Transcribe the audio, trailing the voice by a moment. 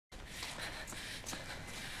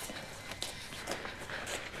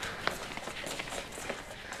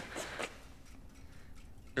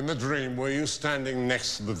In the dream, were you standing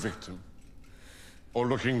next to the victim? Or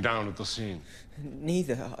looking down at the scene?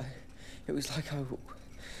 Neither. It was like I...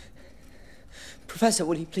 Professor,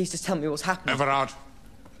 will you please just tell me what's happening? Everard,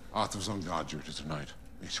 Arthur's on guard duty tonight.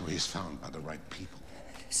 Make sure he's found by the right people.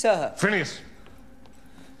 Sir. Phineas!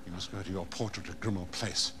 You must go to your portrait at Grimmauld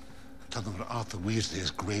Place. Tell them that Arthur Weasley is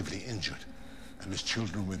gravely injured, and his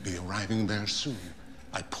children will be arriving there soon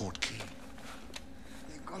by port key.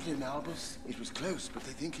 They got him, Albus. It was close, but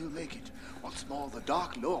they think he'll make it. What's more, the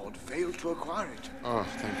Dark Lord failed to acquire it. Oh,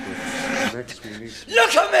 thank goodness. Next we need...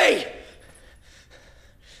 Look at me!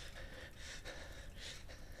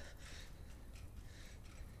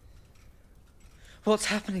 What's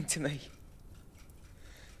happening to me?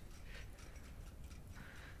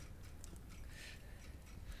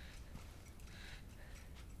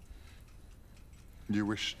 You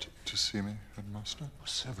wished to see me, Headmaster? Oh,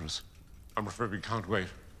 Severus, I'm afraid we can't wait.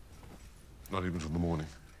 Not even till the morning.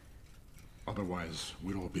 Otherwise,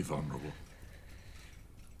 we'll all be vulnerable.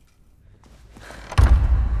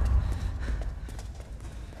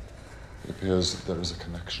 It appears that there is a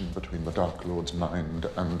connection between the Dark Lord's mind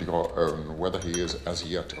and your own. Whether he is as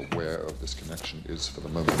yet aware of this connection is, for the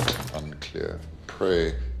moment, unclear.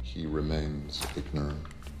 Pray he remains ignorant.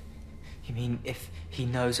 You mean if he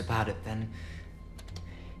knows about it, then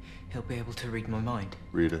he'll be able to read my mind?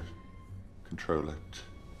 Read it, control it,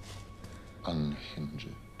 unhinge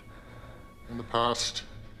it. In the past,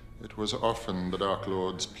 it was often the Dark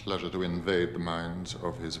Lord's pleasure to invade the minds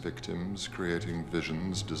of his victims, creating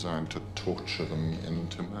visions designed to torture them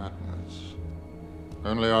into madness.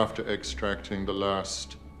 Only after extracting the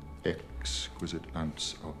last exquisite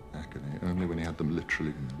ounce of agony, only when he had them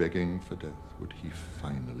literally begging for death, would he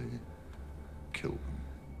finally kill them.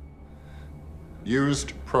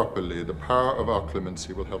 Used properly, the power of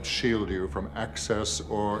occlumency will help shield you from access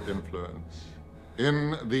or influence.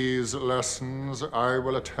 In these lessons, I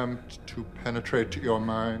will attempt to penetrate your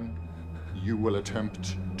mind. You will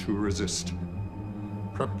attempt to resist.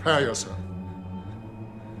 Prepare yourself.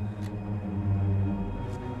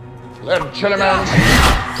 Gentlemen.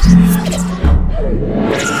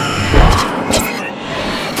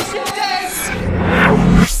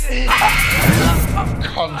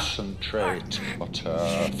 Concentrate,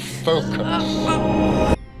 Potter.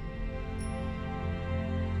 Focus.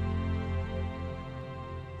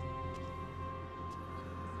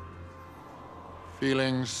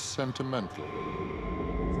 Feeling sentimental?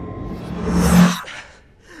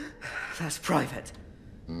 That's private.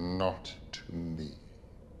 Not to me.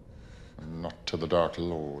 And not to the Dark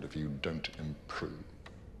Lord if you don't improve.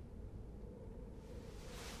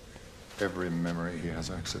 Every memory he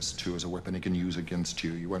has access to is a weapon he can use against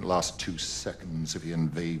you. You won't last 2 seconds if he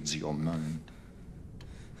invades your mind.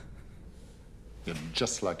 You're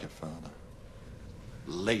just like your father.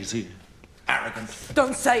 Lazy, arrogant.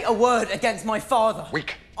 Don't say a word against my father.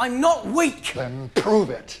 Weak. I'm not weak. Then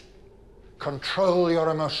prove it. Control your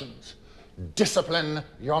emotions. Discipline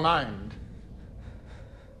your mind.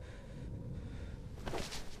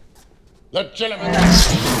 Legilimate.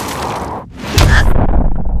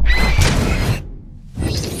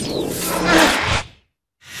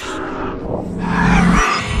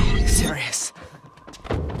 Serious.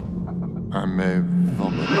 I may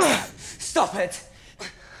vomit. Stop it.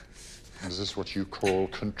 Is this what you call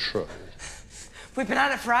control? We've been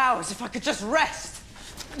at it for hours. If I could just rest.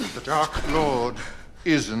 The Dark Lord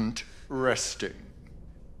isn't resting.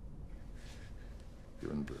 You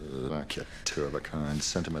and Black, you're two of a kind,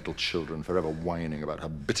 sentimental children, forever whining about how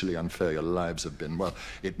bitterly unfair your lives have been. Well,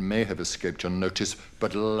 it may have escaped your notice,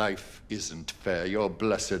 but life isn't fair. Your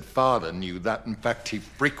blessed father knew that. In fact, he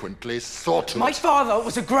frequently saw to it. My father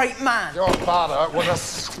was a great man. Your father was a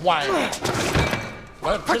swine.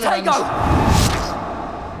 Protego!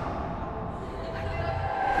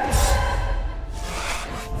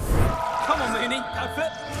 Come on, Mooney. Go for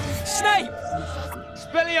it. Snape!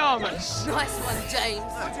 Expelliarmus! Nice one,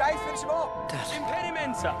 James. James, finish him off.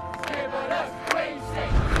 Impedimenta.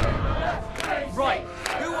 Right,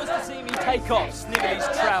 who wants to see me take off Snively's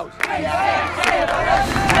trousers?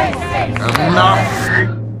 Enough!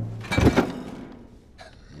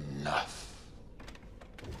 Enough.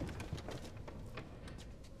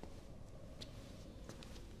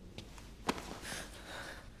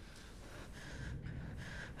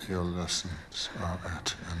 Your lessons are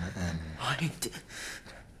at an end. I need to...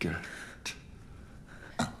 Get